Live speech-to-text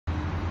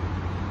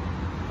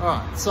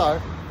Alright,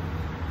 so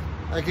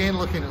again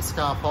looking at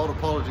scarf hold,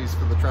 apologies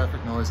for the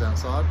traffic noise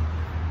outside.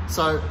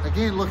 So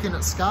again looking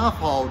at scarf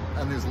hold,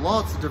 and there's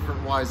lots of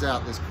different ways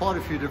out. There's quite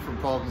a few different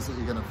problems that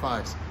you're going to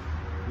face.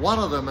 One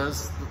of them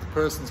is that the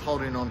person's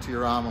holding onto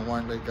your arm and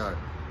won't let go.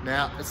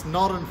 Now, it's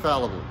not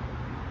infallible,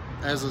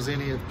 as is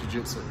any of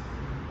jiu-jitsu.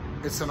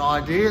 It's an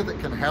idea that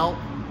can help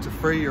to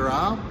free your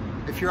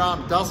arm. If your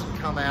arm doesn't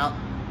come out,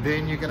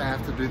 then you're going to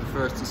have to do the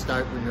first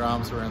escape when your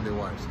arm's around their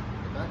waist.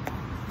 Okay?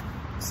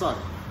 So,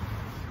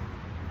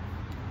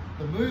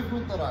 the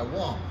movement that I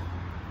want,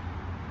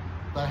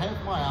 they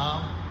have my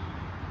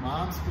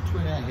arms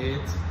between our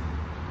heads.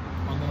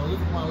 I'm going to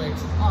lift my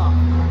legs up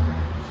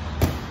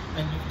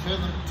and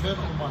turn it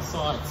on my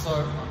side. So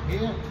I'm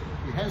here,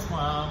 he has my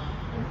arm,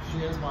 or she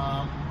has my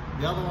arm,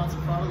 the other one's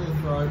in front of their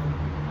throat.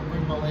 I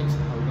bring my legs,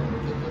 I'm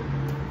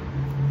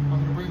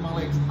going to bring my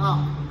legs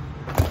up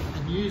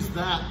and use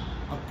that,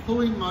 a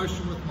pulling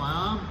motion with my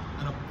arm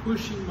and a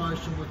pushing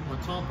motion with my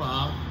top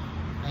arm,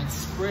 and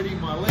spreading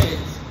my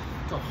legs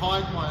to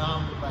hide my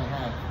arm that they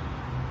have.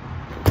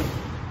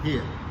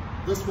 Here.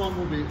 This one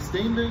will be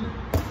extending.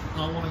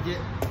 I want to get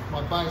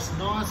my base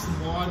nice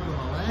and wide when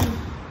I land,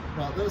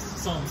 like this,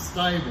 so I'm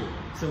stable.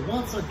 So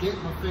once I get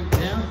my feet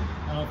down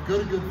and I've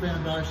got a good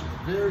foundation,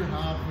 it's very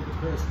hard for the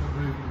person to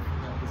move me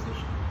from that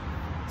position.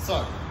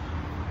 So,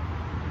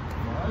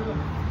 over.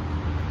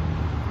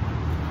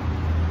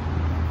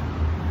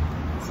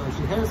 So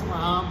she has my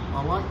arm.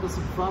 I like this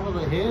in front of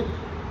the head.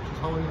 She's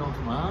holding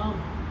onto my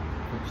arm.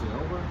 Touch the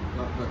elbow,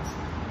 like this.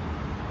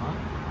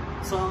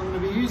 Right. So I'm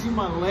going to be using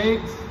my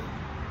legs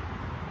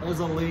as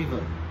a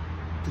lever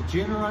to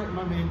generate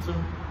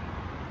momentum.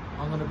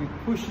 I'm going to be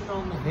pushing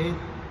on the head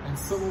and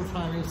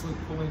simultaneously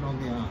pulling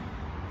on the arm.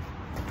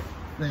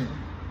 There.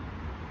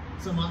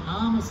 So my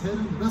arm is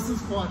hidden. This is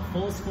quite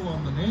forceful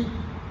on the neck,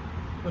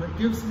 but it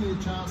gives me a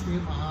chance to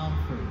get my arm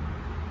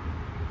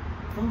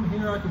free. From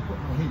here I can put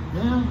my head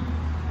down,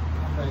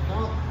 come back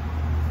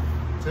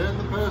up, turn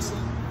the person,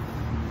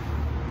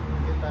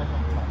 and get back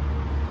on top.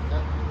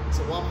 Okay?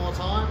 So one more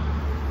time.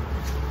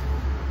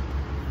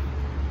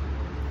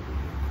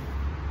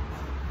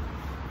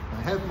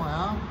 I have my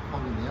arm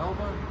holding the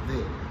elbow,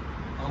 there.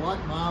 I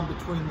like my arm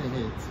between their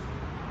heads,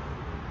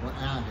 or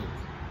our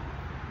heads.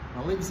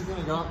 My legs are going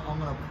to go up, I'm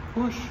going to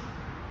push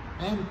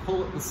and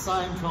pull at the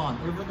same time.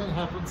 Everything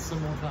happens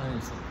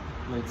simultaneously.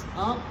 Legs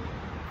up,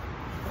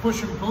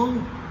 push and pull,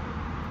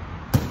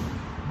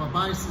 my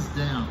base is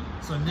down.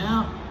 So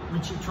now,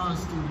 when she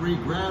tries to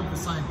re-grab the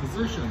same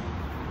position,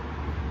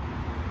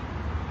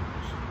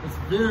 it's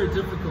very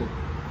difficult.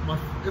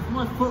 If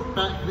my foot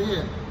back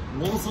there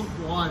wasn't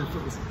wide, if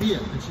it was here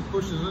and she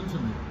pushes into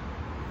me,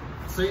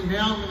 see,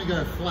 now I'm going to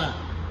go flat.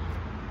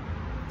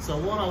 So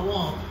what I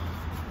want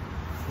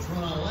is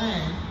when I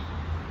land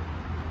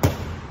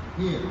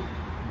here,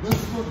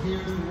 this foot here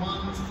is the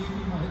one that's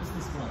keeping my hips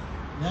this way.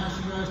 Now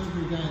she goes to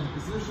regain the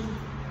position.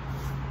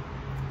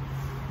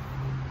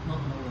 Not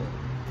going to work.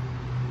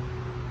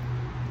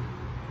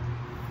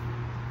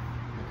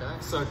 Okay,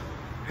 so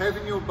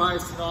having your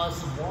base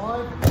nice and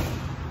wide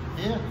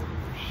here.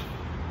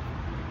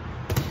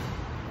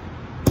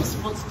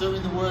 Foot's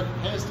doing the work,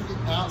 it has to be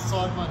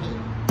outside my head.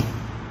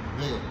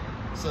 There.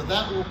 So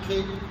that will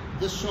keep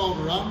this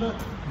shoulder under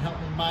and help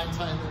me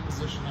maintain that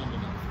position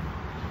underneath.